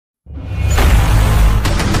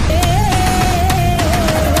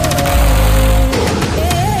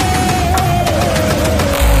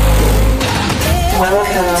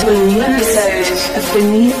of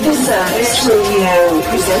Beneath the Surface Radio,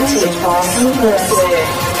 presented by Olmor.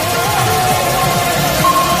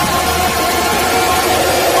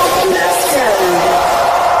 Let's go.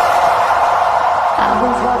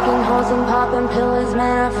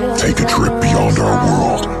 Take a trip beyond our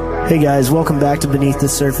world. Hey guys, welcome back to Beneath the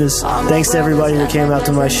Surface. Thanks to everybody who came out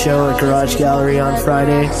to my show at Garage Gallery on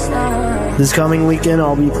Friday. This coming weekend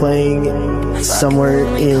I'll be playing somewhere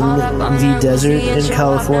in the desert in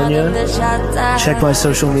California. Check my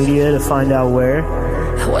social media to find out where.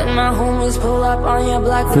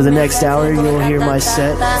 For the next hour you'll hear my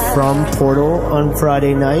set from Portal on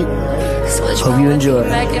Friday night. Hope you enjoy.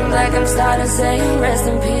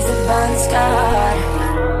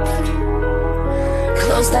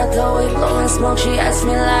 Close that door, we blowing smoke. She asked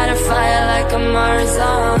me light a fire like a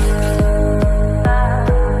Marzon.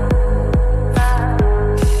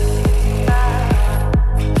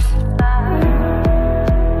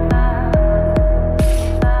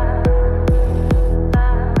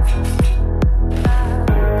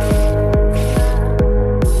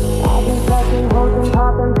 I've been fucking hoes and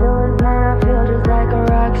popping pills, man, I feel just like a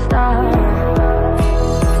rock star.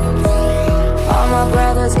 All my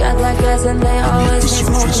brothers got like us and they always been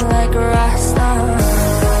smoking like a Rasta.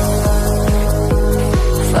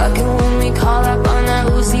 Fucking when we call up on that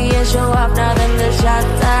Uzi and show up, now them the shot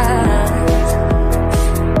dies.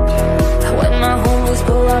 When my homies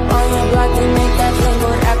pull up on your block, they make that thing go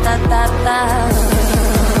rat-tat-tat-tat.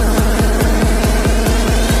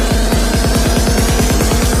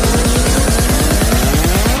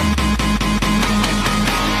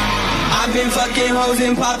 I've been fucking hoes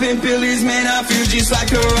and popping pillies, man, I feel just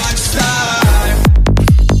like a rock star.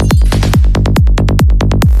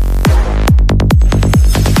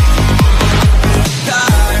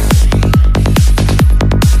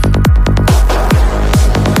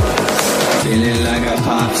 Feeling like a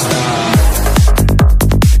pop star.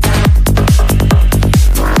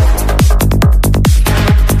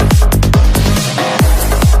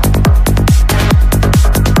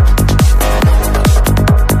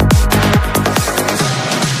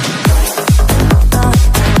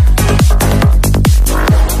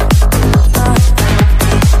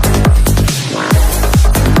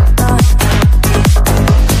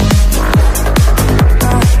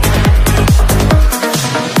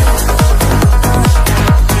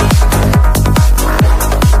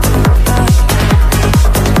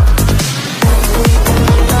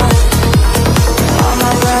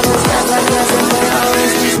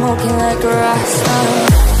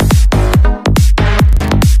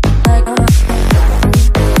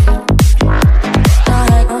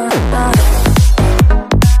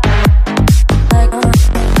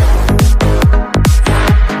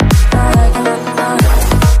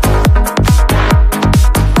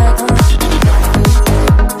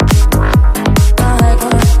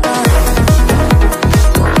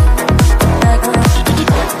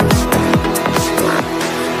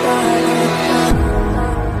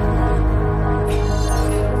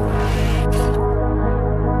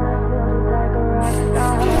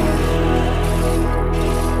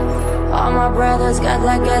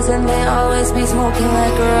 And they always be smoking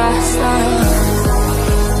like a Rasta.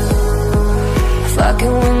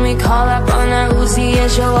 Fucking when we call up on that Uzi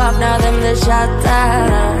and show up, now them the shot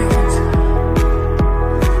dies.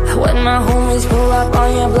 When my homies pull up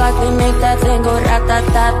on your block, they make that thing go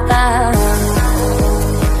rat-tat-tat-tat.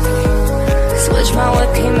 Switch my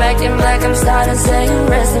whip, came back in black, I'm starting saying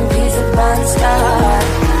rest in peace of Bon Scott.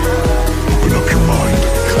 Open up your mind.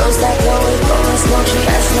 Close that door, we blowing smoke. She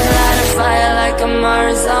asked me light a fire like a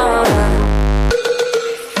Marzon.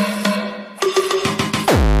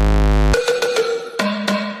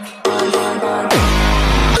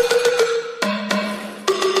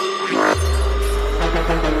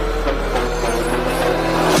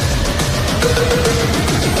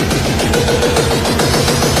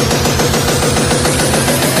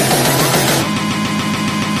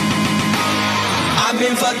 I've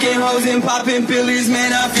been fucking hoes and popping pillies,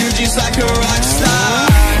 man, I feel just like a rock star.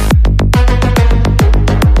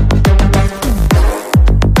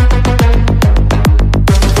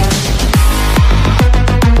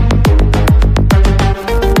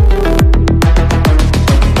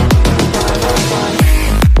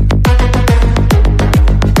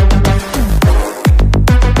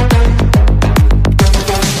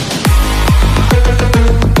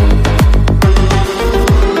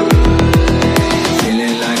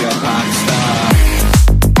 Feeling like a pop star.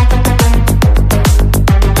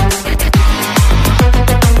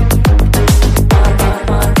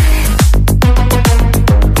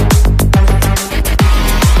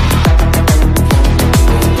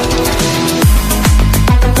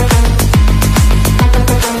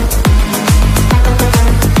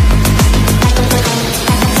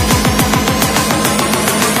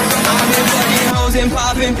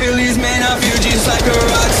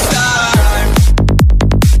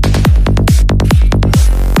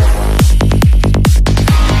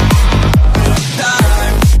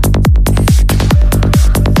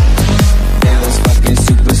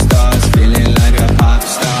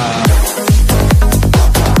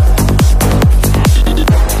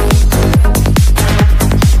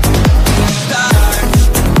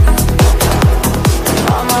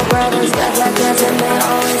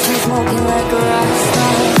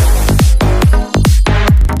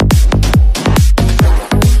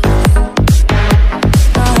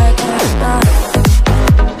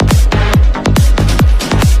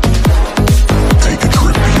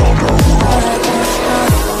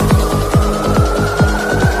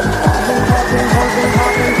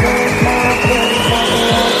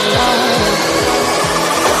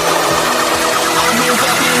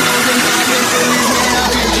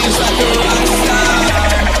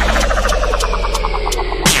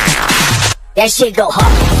 That shit go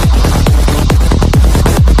hard.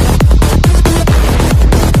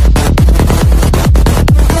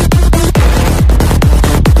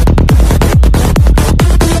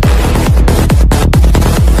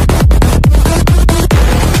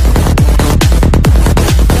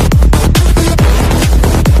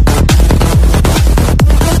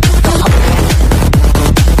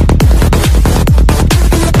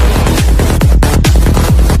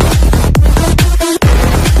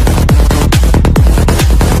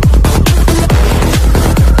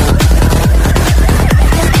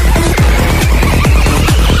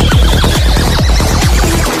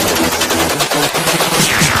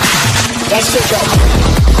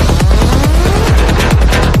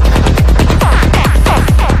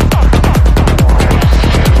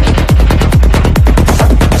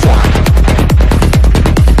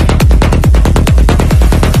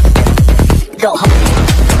 Go home.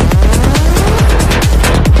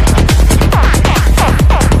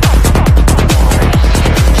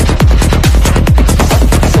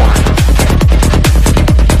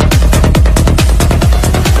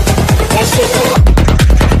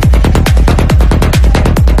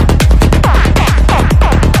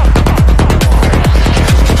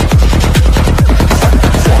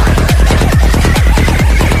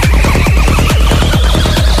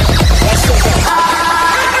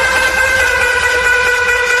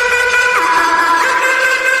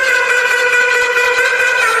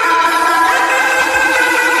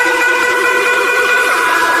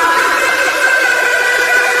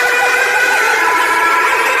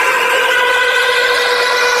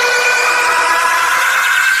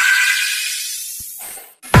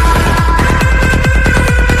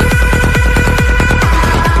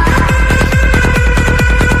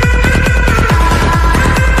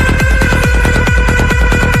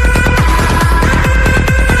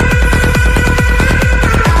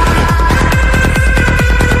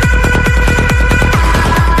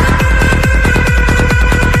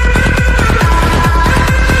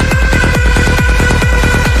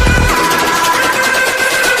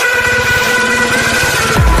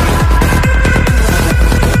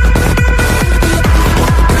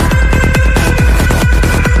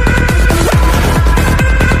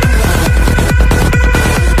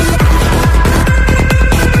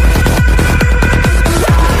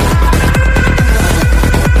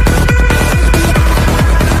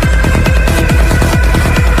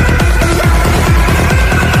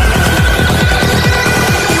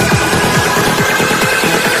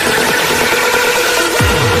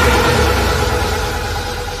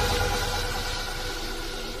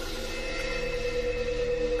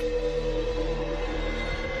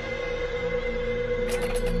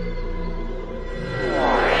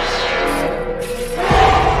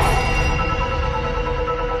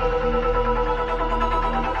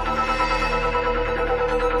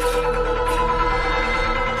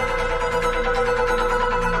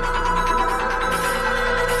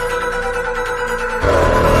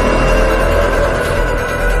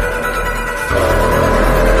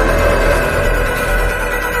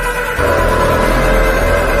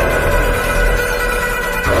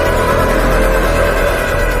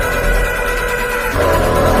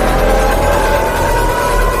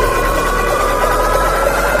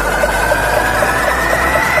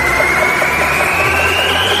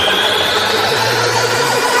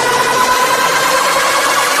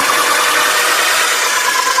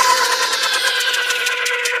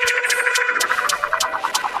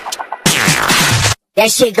 That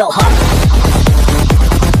shit go hard.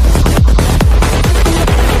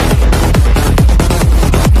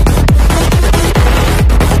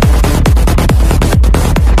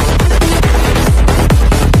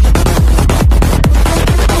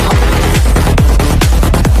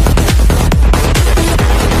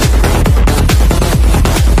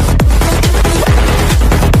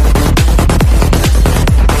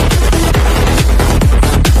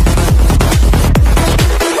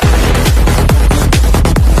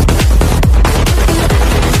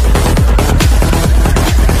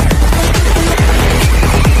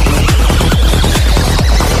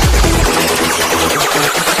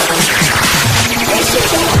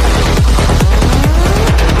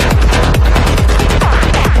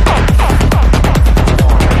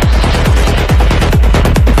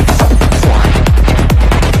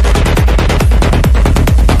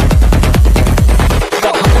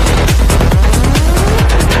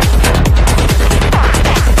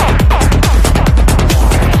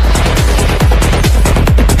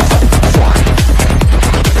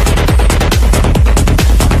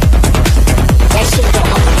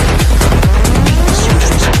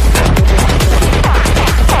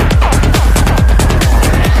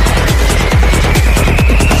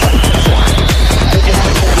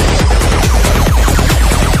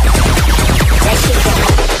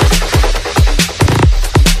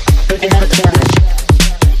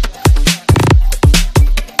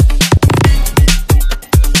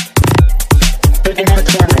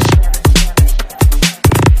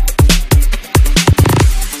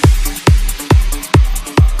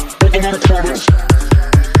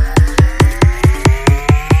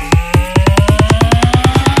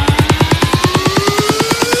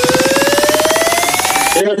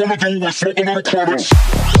 go, we're smoking on the corners.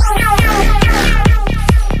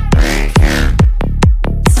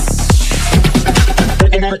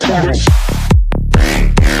 Smoking on the corners.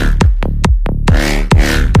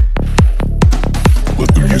 Let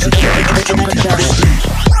the music guide you to the deeper state.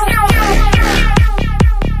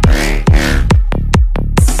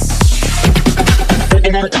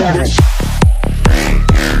 Smoking on the corners.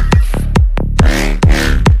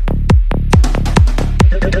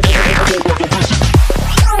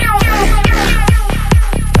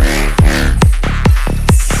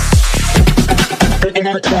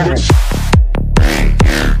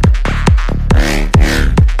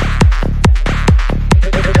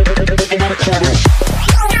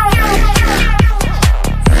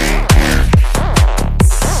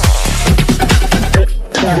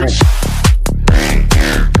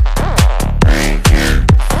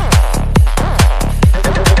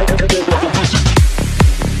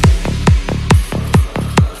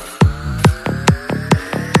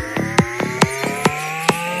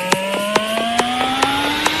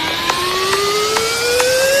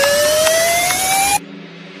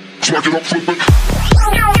 Smack it up, flip it.